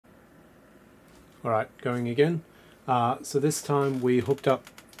Alright, going again. So this time we hooked up,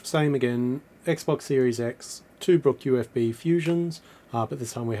 same again, Xbox Series X, 2 Brook UFB Fusions, but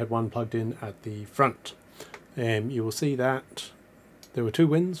this time we had one plugged in at the front. You will see that there were 2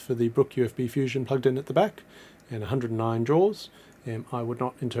 wins for the Brook UFB Fusion plugged in at the back, and 109 draws. I would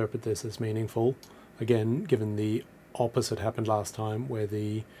not interpret this as meaningful, again, given the opposite happened last time, where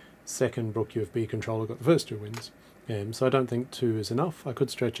the second Brook UFB controller got the first 2 wins. So I don't think 2 is enough. I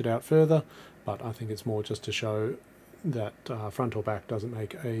could stretch it out further, but I think it's more just to show that front or back doesn't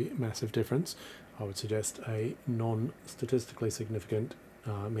make a massive difference. I would suggest a non-statistically significant,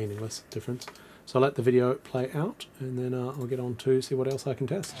 meaningless difference. So I'll let the video play out, and then I'll get on to see what else I can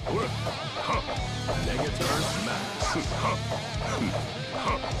test.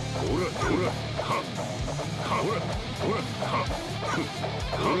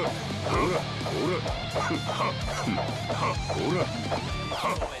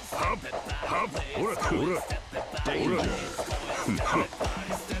 Danger.